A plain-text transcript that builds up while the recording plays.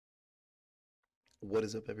What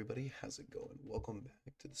is up, everybody? How's it going? Welcome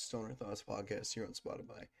back to the Stoner Thoughts podcast here on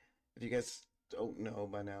Spotify. If you guys don't know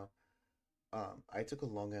by now, I took a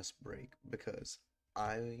long ass break because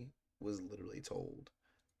I was literally told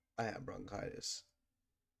I had bronchitis.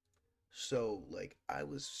 So, I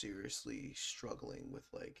was seriously struggling with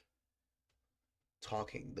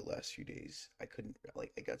talking the last few days. I couldn't,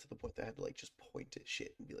 I got to the point that I had to just point at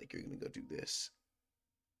shit and be like, "You're gonna go do this."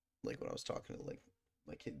 Like when I was talking to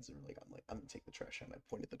my kids, or I'm gonna take the trash out. And I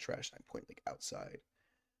point at the trash and I point outside.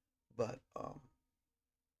 But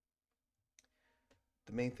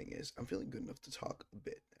the main thing is I'm feeling good enough to talk a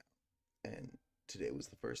bit now. And today was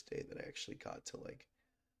the first day that I actually got to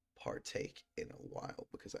partake in a while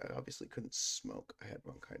because I obviously couldn't smoke. I had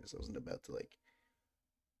bronchitis. I wasn't about to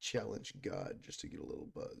challenge God just to get a little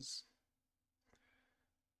buzz.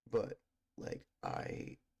 But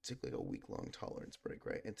I took a week long tolerance break,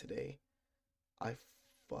 right? And today I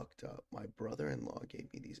fucked up. My brother-in-law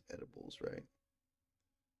gave me these edibles, right?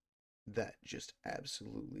 That just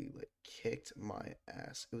absolutely kicked my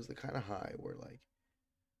ass. It was the kind of high where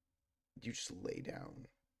you just lay down.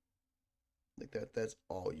 That's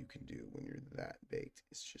all you can do when you're that baked.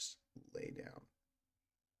 Is just lay down.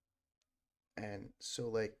 And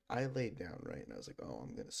so I laid down, right? And I was like, "Oh,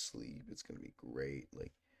 I'm going to sleep. It's going to be great. This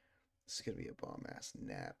is going to be a bomb ass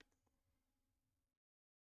nap."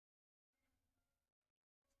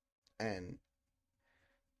 And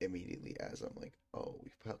immediately as I'm like, "Oh,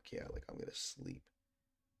 fuck yeah, I'm going to sleep."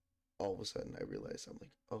 All of a sudden I realize I'm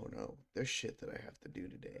like, "Oh no, there's shit that I have to do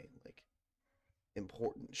today."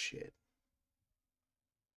 Important shit.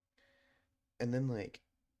 And then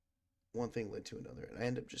one thing led to another, and I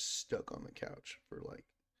end up just stuck on the couch for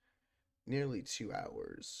nearly 2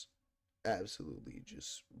 hours, absolutely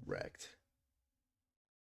just wrecked.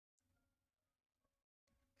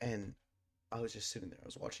 And I was just sitting there, I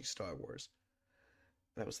was watching Star Wars,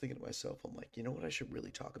 and I was thinking to myself, I'm like, you know what I should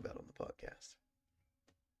really talk about on the podcast?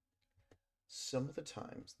 Some of the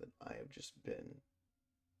times that I have just been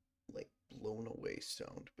blown away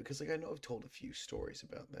stoned, because I know I've told a few stories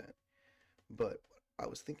about that, but I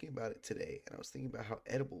was thinking about it today, and I was thinking about how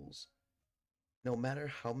edibles, no matter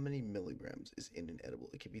how many milligrams is in an edible,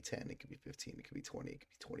 it could be 10, it could be 15, it could be 20, it could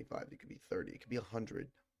be 25, it could be 30, it could be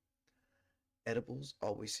 100. Edibles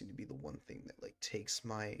always seem to be the one thing that takes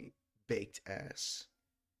my baked ass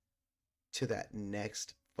to that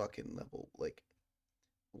next fucking level.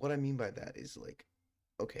 What I mean by that is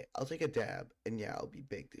okay, I'll take a dab and yeah, I'll be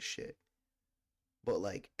baked as shit. But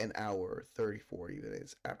an hour, 30, 40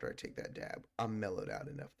 minutes after I take that dab, I'm mellowed out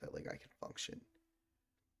enough that I can function.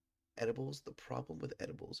 Edibles, the problem with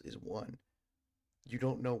edibles is one, you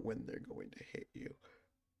don't know when they're going to hit you.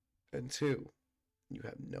 And two, you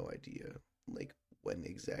have no idea when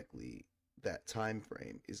exactly that time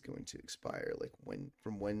frame is going to expire.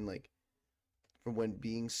 From when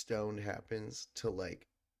being stoned happens to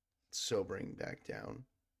sobering back down.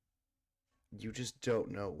 You just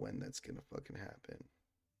don't know when that's gonna fucking happen.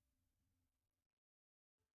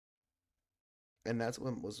 And that's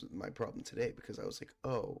what was my problem today, because I was like,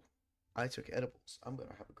 "Oh, I took edibles. I'm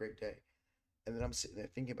gonna have a great day." And then I'm sitting there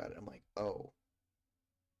thinking about it. I'm like, "Oh,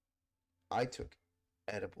 I took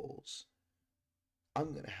edibles.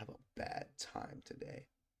 I'm gonna have a bad time today."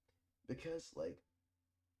 Because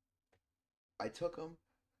I took them,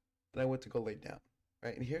 then I went to go lay down,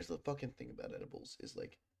 right? And here's the fucking thing about edibles is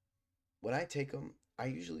when I take them, I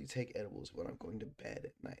usually take edibles when I'm going to bed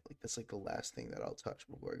at night. That's the last thing that I'll touch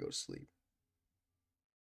before I go to sleep.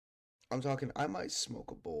 I'm talking, I might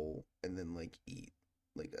smoke a bowl and then eat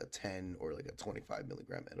a 10 or a 25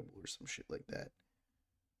 milligram edible or some shit like that,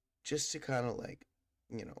 just to kind of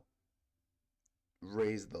you know,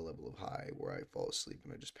 raise the level of high where I fall asleep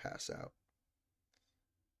and I just pass out.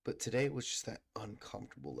 But today was just that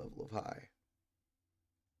uncomfortable level of high.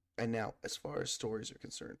 And now, as far as stories are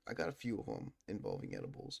concerned, I got a few of them involving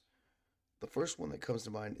edibles. The first one that comes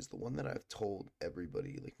to mind is the one that I've told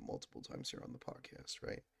everybody multiple times here on the podcast,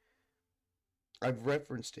 right? I've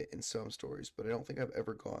referenced it in some stories, but I don't think I've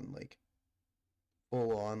ever gone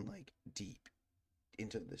full on deep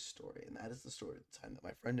into this story. And that is the story of the time that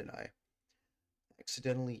my friend and I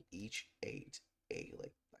accidentally each ate a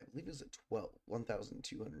I believe it was a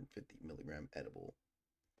 1,250 milligram edible,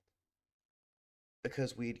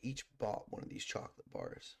 because we had each bought one of these chocolate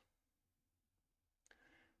bars.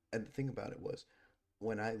 And the thing about it was,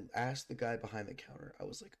 when I asked the guy behind the counter, I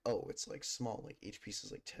was like, "Oh, it's small, each piece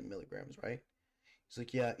is 10 milligrams, right?" He's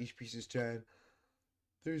like, "Yeah, each piece is 10.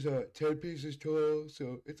 There's 10 pieces total,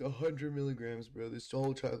 so it's 100 milligrams, bro. This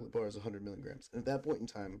whole chocolate bar is 100 milligrams." And at that point in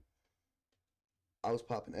time, I was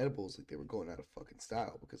popping edibles like they were going out of fucking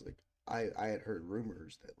style, because I had heard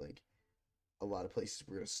rumors that like a lot of places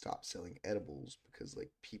were gonna stop selling edibles because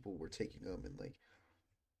like people were taking them, and like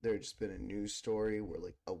there had just been a news story where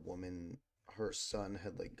like a woman, her son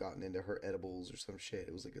had like gotten into her edibles or some shit.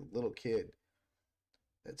 It was like a little kid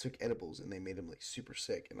that took edibles and they made him like super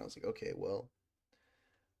sick. And I was like, okay, well,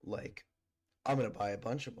 like I'm gonna buy a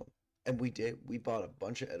bunch of them. And we did. We bought a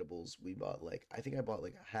bunch of edibles. We bought like I think I bought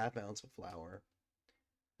like a half ounce of flour,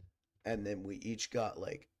 and then we each got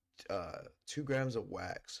like 2 grams of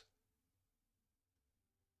wax.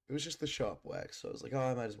 It was just the shop wax, so I was like, oh,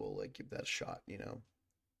 I might as well like give that a shot, you know.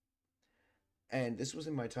 And this was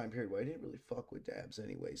in my time period where I didn't really fuck with dabs,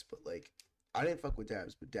 anyways. But like, I didn't fuck with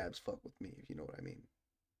dabs, but dabs fuck with me, if you know what I mean.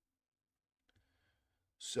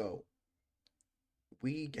 So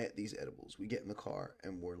we get these edibles. We get in the car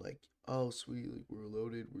and we're like, oh sweet, like we're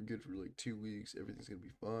loaded. We're good for like 2 weeks. Everything's gonna be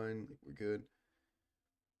fine. Like we're good.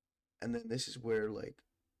 And then this is where like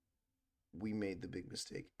we made the big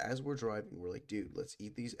mistake. As we're driving, we're like, dude, let's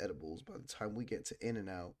eat these edibles. By the time we get to In and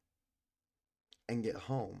Out and get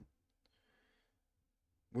home,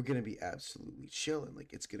 we're gonna be absolutely chilling.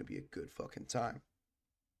 Like it's gonna be a good fucking time.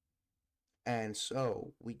 And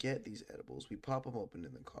so we get these edibles, we pop them open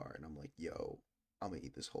in the car, and I'm like, yo, I'm gonna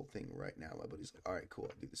eat this whole thing right now. My buddy's like, all right, cool,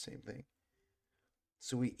 I'll do the same thing.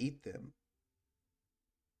 So we eat them,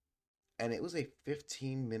 and it was a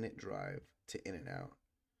 15-minute drive to In and Out.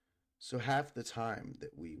 So half the time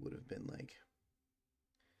that we would have been like,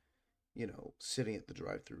 sitting at the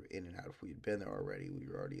drive through In and Out, if we had been there already, we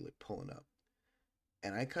were already like pulling up.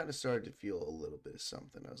 And I kind of started to feel a little bit of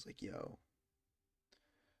something. I was like, yo,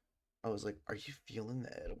 I was like, are you feeling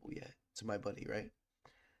the edible yet? To my buddy, right?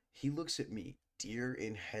 He looks at me, deer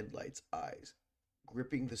in headlights eyes,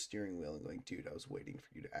 gripping the steering wheel and going, dude, I was waiting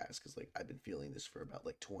for you to ask because, like, I've been feeling this for about,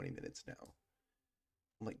 like, 20 minutes now.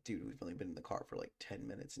 I'm like, dude, we've only been in the car for, like, 10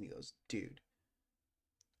 minutes. And he goes, dude,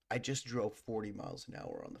 I just drove 40 miles an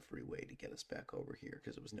hour on the freeway to get us back over here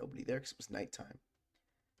because there was nobody there because it was nighttime.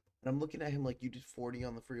 And I'm looking at him like, you did 40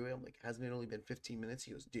 on the freeway? I'm like, hasn't it only been 15 minutes?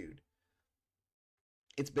 He goes, dude,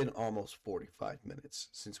 it's been almost 45 minutes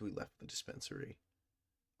since we left the dispensary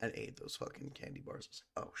and ate those fucking candy bars. I was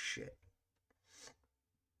like, oh shit.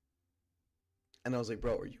 And I was like,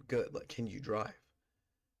 bro, are you good? Like, can you drive?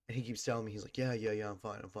 And he keeps telling me, he's like, yeah, yeah, yeah, I'm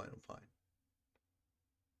fine, I'm fine, I'm fine.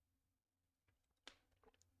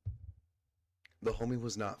 The homie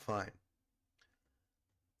was not fine.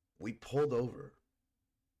 We pulled over.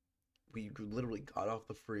 We literally got off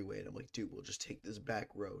the freeway, and I'm like, dude, we'll just take this back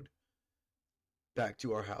road back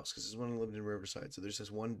to our house because this is when I lived in Riverside. So there's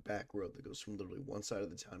this one back road that goes from literally one side of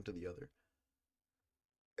the town to the other.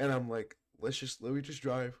 And I'm like, let me just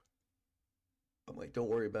drive. I'm like, don't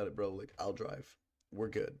worry about it, bro. Like, I'll drive. We're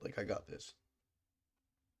good. Like, I got this.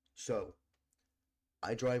 So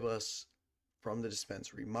I drive us from the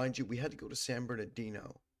dispensary. Mind you, we had to go to San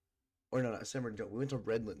Bernardino. Or no, not San Bernardino. We went to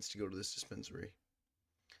Redlands to go to this dispensary.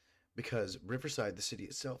 Because Riverside, the city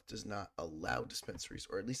itself, does not allow dispensaries,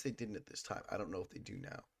 or at least they didn't at this time. I don't know if they do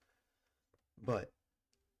now. But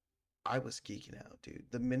I was geeking out, dude.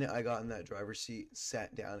 The minute I got in that driver's seat,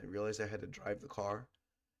 sat down, and realized I had to drive the car,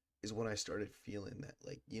 is when I started feeling that,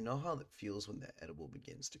 like, you know how it feels when that edible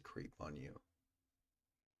begins to creep on you?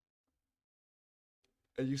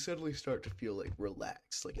 And you suddenly start to feel like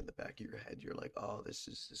relaxed, like in the back of your head. You're like, oh, this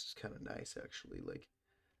is kind of nice, actually. Like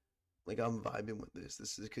I'm vibing with this.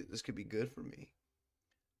 This could be good for me.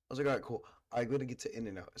 I was like, all right, cool. I'm gonna get to In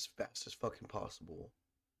and Out as fast as fucking possible.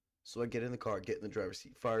 So I get in the car, get in the driver's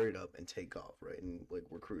seat, fire it up, and take off. Right, and like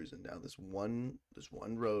we're cruising down this one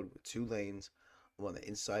road with 2 lanes. I'm on the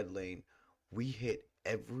inside lane. We hit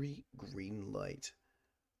every green light.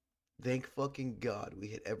 Thank fucking God we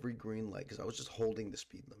hit every green light because I was just holding the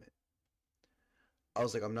speed limit. I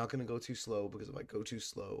was like, I'm not gonna go too slow because if I go too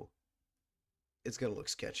slow, it's gonna look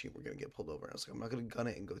sketchy. We're gonna get pulled over. And I was like, I'm not gonna gun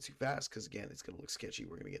it and go too fast because again, it's gonna look sketchy.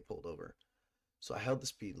 We're gonna get pulled over. So I held the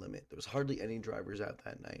speed limit. There was hardly any drivers out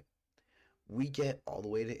that night. We get all the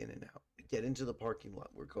way to In and Out. We get into the parking lot.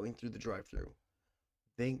 We're going through the drive-through.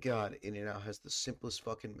 Thank God In and Out has the simplest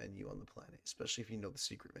fucking menu on the planet, especially if you know the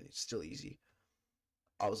secret menu. It's still easy.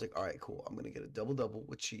 I was like, all right, cool. I'm gonna get a double double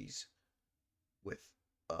with cheese, with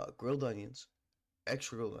grilled onions,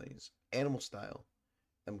 extra grilled onions, animal style.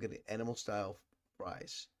 I'm gonna animal style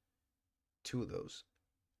fries, 2 of those,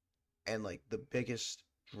 and like the biggest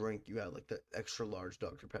drink you had, like the extra large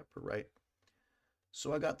Dr. Pepper, right?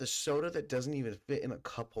 So I got the soda that doesn't even fit in a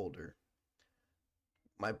cup holder.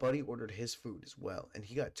 My buddy ordered his food as well, and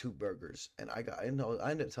he got 2 burgers, and I ended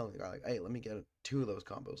up telling the guy like, hey, let me get 2 of those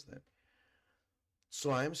combos then.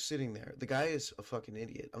 So I'm sitting there. The guy is a fucking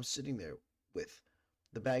idiot. I'm sitting there with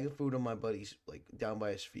The bag of food on my buddy's like down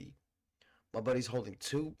by his feet. My buddy's holding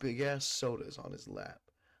two big ass sodas on his lap.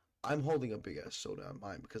 I'm holding a big ass soda on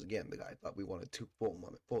mine because again, the guy thought we wanted two full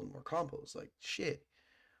more combos. Like shit.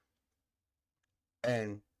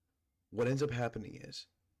 And what ends up happening is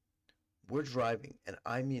we're driving, and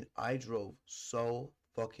I mean, I drove so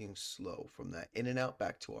fucking slow from that In and Out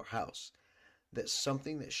back to our house that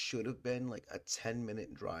something that should have been like a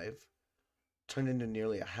 10-minute drive turned into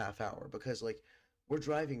nearly a half hour because, like, we're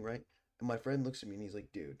driving, right? And my friend looks at me and he's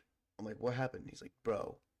like, dude, I'm like, what happened? He's like,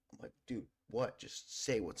 bro. I'm like, dude, what? Just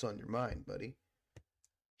say what's on your mind, buddy.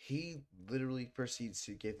 He literally proceeds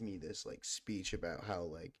to give me this, like, speech about how,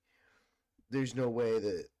 like, there's no way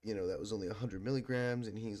that that was only 100 milligrams,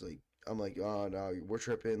 and he's like, I'm like, oh no, we're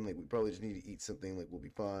tripping, like we probably just need to eat something, like we'll be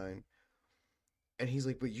fine. And he's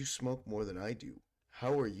like, but you smoke more than I do.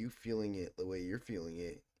 How are you feeling it the way you're feeling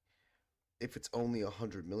it if it's only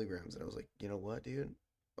 100 milligrams? And I was like, you know what, dude,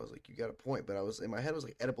 I was like, you got a point. But I was in my head, I was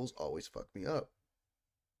like, edibles always fuck me up.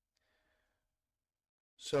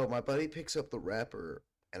 So my buddy picks up the wrapper,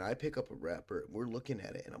 and I pick up a wrapper, and we're looking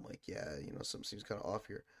at it, and I'm like, yeah, something seems kind of off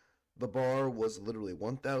here. The bar was literally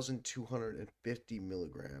 1,250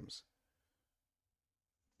 milligrams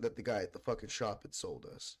that the guy at the fucking shop had sold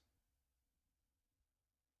us.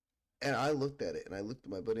 And I looked at it, and I looked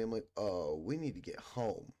at my buddy. I'm like, oh, we need to get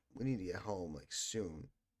home. We need to get home like soon.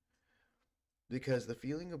 Because the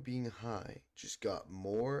feeling of being high just got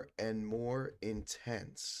more and more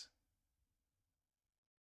intense.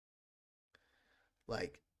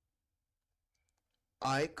 Like,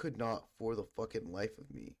 I could not for the fucking life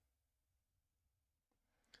of me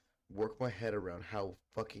work my head around how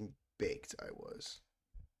fucking baked I was.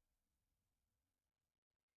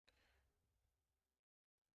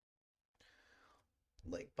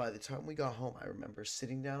 Like by the time we got home, I remember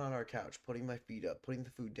sitting down on our couch, putting my feet up, putting the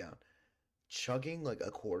food down, chugging like a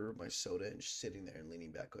quarter of my soda, and just sitting there and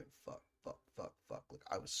leaning back, going fuck, fuck, fuck, fuck. Like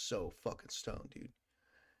I was so fucking stoned, dude.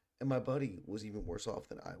 And my buddy was even worse off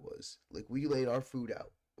than I was. Like we laid our food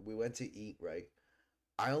out. We went to eat, right?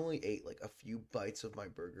 I only ate like a few bites of my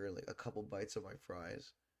burger, like a couple bites of my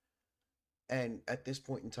fries. And at this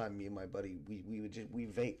point in time, me and my buddy, we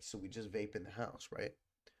vape, so we just vape in the house, right?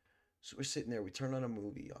 So we're sitting there, we turn on a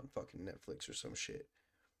movie on fucking Netflix or some shit,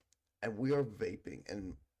 and we are vaping.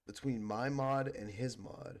 And between my mod and his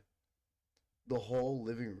mod, the whole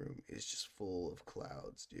living room is just full of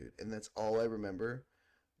clouds, dude. And that's all I remember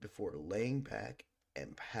before laying back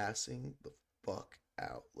and passing the fuck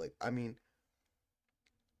out. Like, I mean,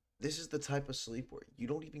 this is the type of sleep where you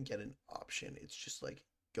don't even get an option. It's just like,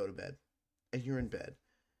 go to bed. And you're in bed.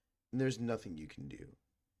 And there's nothing you can do.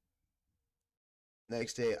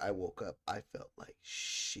 Next day, I woke up. I felt like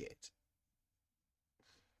shit.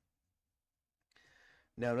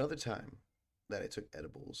 Now, another time that I took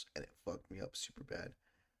edibles and it fucked me up super bad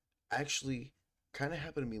actually kind of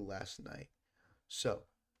happened to me last night. So,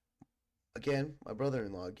 again, my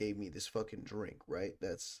brother-in-law gave me this fucking drink, right?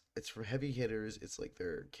 It's for heavy hitters. It's like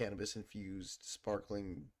their cannabis infused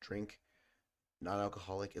sparkling drink,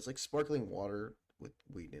 non-alcoholic. It's like sparkling water with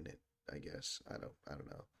weed in it, I guess. I don't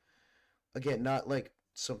know. Again, not like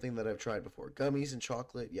something that I've tried before. Gummies and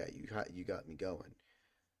chocolate, yeah, you got me going.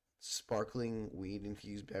 Sparkling weed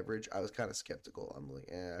infused beverage, I was kind of skeptical. I'm like,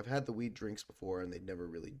 I've had the weed drinks before and they'd never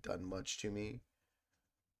really done much to me.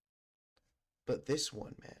 But this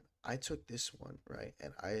one, man, I took this one, right?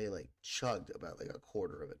 And I like chugged about like a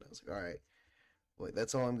quarter of it. And I was like, all right, wait,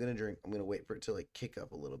 that's all I'm gonna drink. I'm gonna wait for it to like kick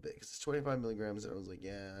up a little bit because it's 25 milligrams. And I was like,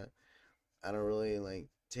 yeah, I don't really like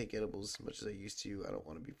take edibles as much as I used to. I don't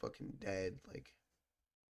want to be fucking dead. Like,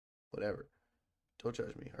 whatever. Don't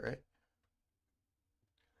judge me, all right?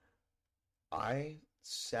 I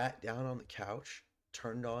sat down on the couch,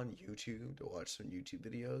 turned on YouTube to watch some YouTube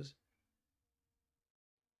videos.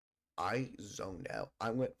 I zoned out.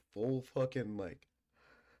 I went full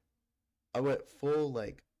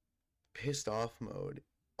like pissed off mode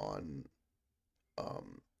on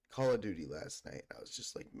Call of Duty last night. I was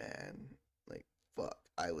just like, man, like fuck.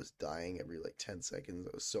 I was dying every like 10 seconds.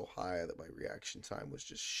 I was so high that my reaction time was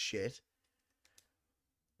just shit.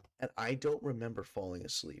 And I don't remember falling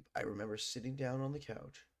asleep. I remember sitting down on the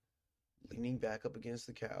couch, leaning back up against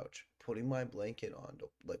the couch, putting my blanket on to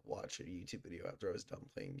like watch a YouTube video after I was done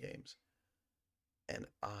playing games. And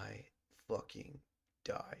I fucking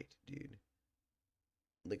died, dude.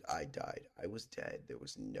 Like I died. I was dead. There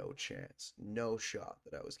was no chance, no shot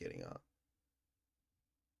that I was getting up.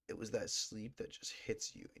 It was that sleep that just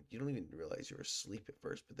hits you and you don't even realize you're asleep at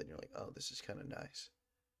first, but then you're like, oh, this is kind of nice.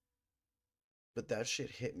 But that shit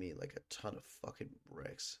hit me like a ton of fucking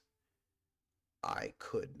bricks. I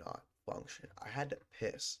could not function. I had to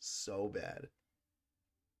piss so bad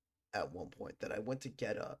at one point that I went to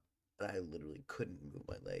get up and I literally couldn't move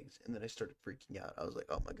my legs. And then I started freaking out. I was like,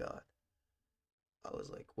 oh my God. I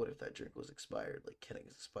was like, what if that drink was expired? Like, can an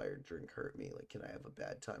expired drink hurt me? Like, can I have a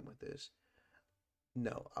bad time with this?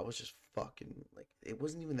 No, I was just fucking like, it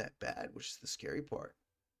wasn't even that bad, which is the scary part.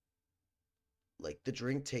 Like, the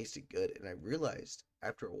drink tasted good, and I realized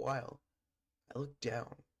after a while, I looked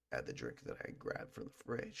down at the drink that I had grabbed from the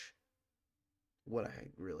fridge when I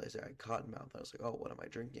realized I had cotton mouth. I was like, oh, what am I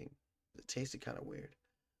drinking? It tasted kind of weird.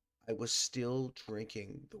 I was still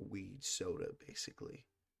drinking the weed soda, basically.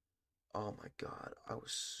 Oh my God, I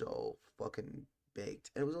was so fucking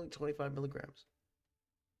baked. And it was only 25 milligrams.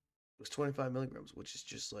 It was 25 milligrams, which is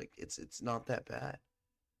just like, it's not that bad.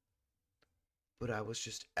 But I was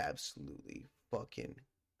just absolutely fucking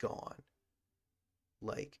gone.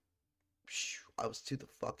 Like, I was to the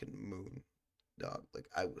fucking moon, dog. Like,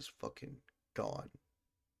 I was fucking gone.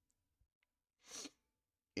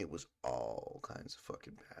 It was all kinds of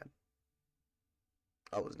fucking bad.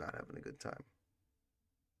 I was not having a good time.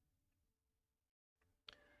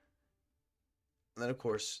 And then, of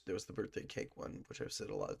course, there was the birthday cake one, which I've said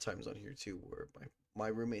a lot of times on here too, where my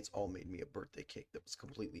roommates all made me a birthday cake that was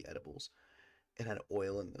completely edibles. It had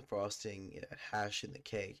oil in the frosting, it had hash in the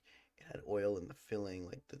cake, it had oil in the filling,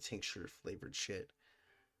 like the tincture flavored shit.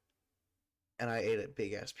 And I ate a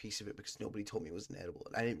big ass piece of it because nobody told me it was an edible.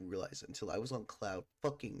 And I didn't realize it until I was on cloud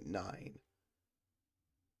fucking nine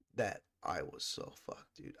that I was so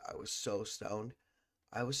fucked, dude. I was so stoned.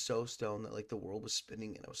 I was so stoned that like the world was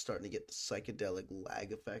spinning and I was starting to get the psychedelic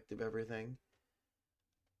lag effect of everything.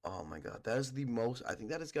 Oh my God, that is the most. I think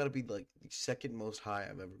that has got to be like the second most high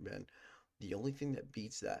I've ever been. The only thing that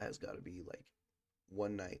beats that has got to be like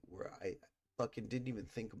one night where I fucking didn't even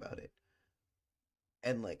think about it,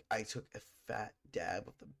 and like I took a fat dab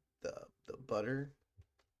of the butter,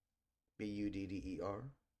 Budder.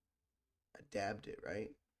 I dabbed it right,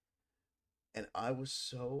 and I was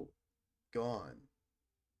so gone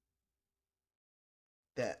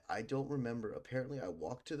that I don't remember. Apparently, I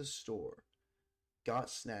walked to the store, got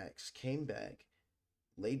snacks, came back,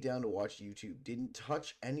 laid down to watch YouTube, didn't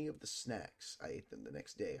touch any of the snacks. I ate them the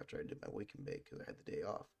next day after I did my wake and bake because I had the day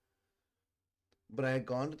off. But I had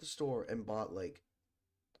gone to the store and bought like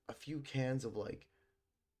a few cans of like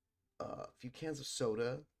a few cans of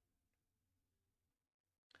soda.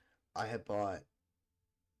 I had bought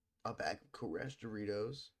a bag of Koresh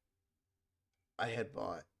Doritos. I had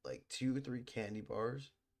bought like two or three candy bars,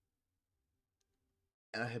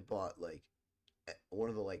 and I had bought like one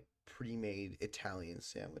of the like pre-made Italian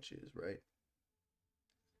sandwiches. Right?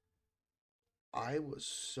 I was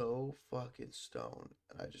so fucking stoned,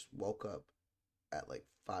 and I just woke up at like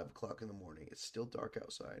 5 o'clock in the morning. It's still dark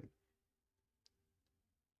outside.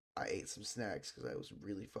 I ate some snacks because I was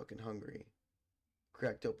really fucking hungry.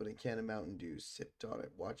 Cracked open a can of Mountain Dew, sipped on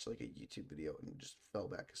it, watched like a YouTube video, and just fell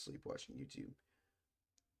back asleep watching YouTube.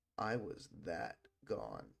 I was that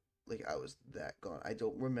gone. Like, I was that gone. I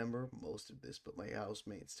don't remember most of this, but my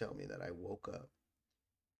housemates tell me that I woke up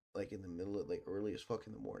like in the middle of like early as fuck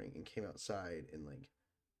in the morning and came outside and like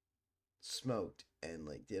smoked and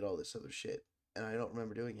like did all this other shit. And I don't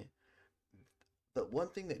remember doing it. The one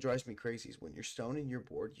thing that drives me crazy is when you're stoned and you're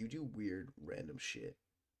bored, you do weird random shit.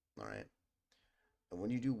 All right. And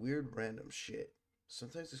when you do weird random shit,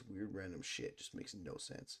 sometimes this weird random shit just makes no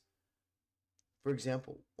sense. For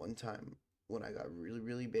example, one time when I got really,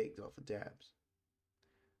 really baked off of dabs,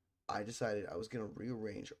 I decided I was going to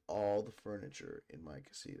rearrange all the furniture in my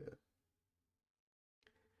casita.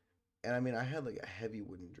 And I mean, I had like a heavy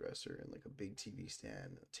wooden dresser and like a big TV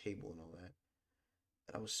stand, a table, and all that.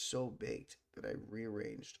 And I was so baked that I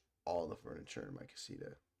rearranged all the furniture in my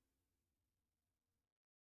casita.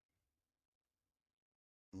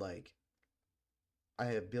 Like, I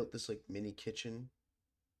had built this like mini kitchen.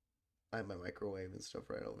 I have my microwave and stuff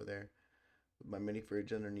right over there with my mini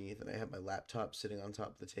fridge underneath, and I have my laptop sitting on top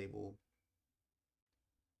of the table.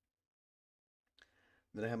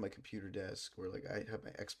 Then I have my computer desk where like I have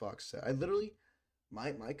my Xbox set. I literally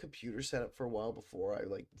my computer setup for a while before I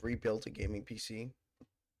like rebuilt a gaming PC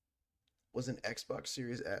was an Xbox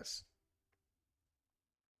Series S.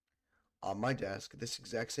 On my desk, this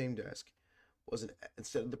exact same desk, was an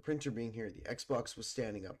instead of the printer being here, the Xbox was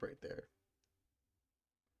standing up right there,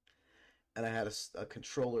 and I had a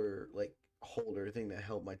controller like holder thing that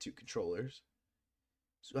held my two controllers.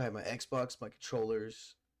 So I had my Xbox, my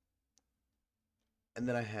controllers, and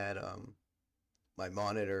then I had my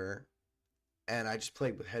monitor, and I just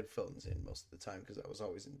played with headphones in most of the time because I was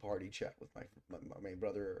always in party chat with my main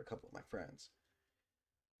brother or a couple of my friends.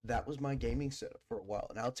 That was my gaming setup for a while,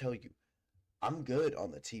 and I'll tell you, I'm good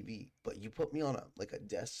on the TV, but you put me on a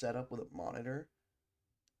desk setup with a monitor,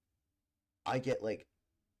 I get like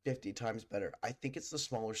 50 times better. I think it's the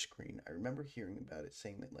smaller screen. I remember hearing about it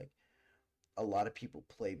saying that like a lot of people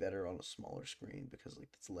play better on a smaller screen because like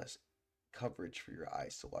it's less coverage for your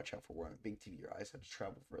eyes to watch out for. Where on a big TV, your eyes have to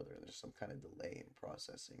travel further, and there's some kind of delay in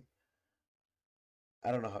processing.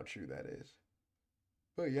 I don't know how true that is,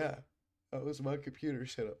 but yeah, that was my computer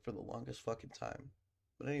setup for the longest fucking time.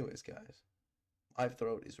 But anyways, guys, my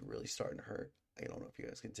throat is really starting to hurt. I don't know if you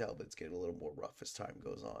guys can tell, but it's getting a little more rough as time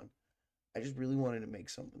goes on. I just really wanted to make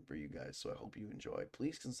something for you guys, so I hope you enjoy.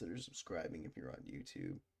 Please consider subscribing if you're on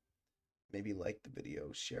YouTube. Maybe like the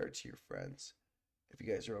video, share it to your friends. If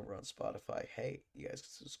you guys are over on Spotify, hey, you guys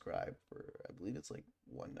can subscribe for I believe it's like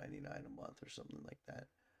 $1.99 a month or something like that.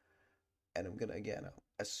 And I'm gonna again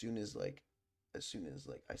as soon as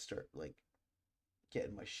I start like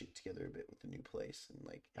getting my shit together a bit with the new place and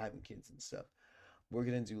like having kids and stuff, we're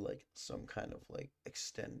gonna do like some kind of like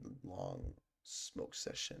extended long smoke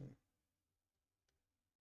session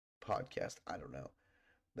podcast. I don't know.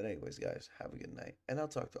 But anyways, guys, have a good night. And I'll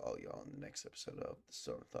talk to all y'all in the next episode of the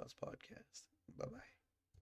Stoner Thoughts Podcast. Bye bye.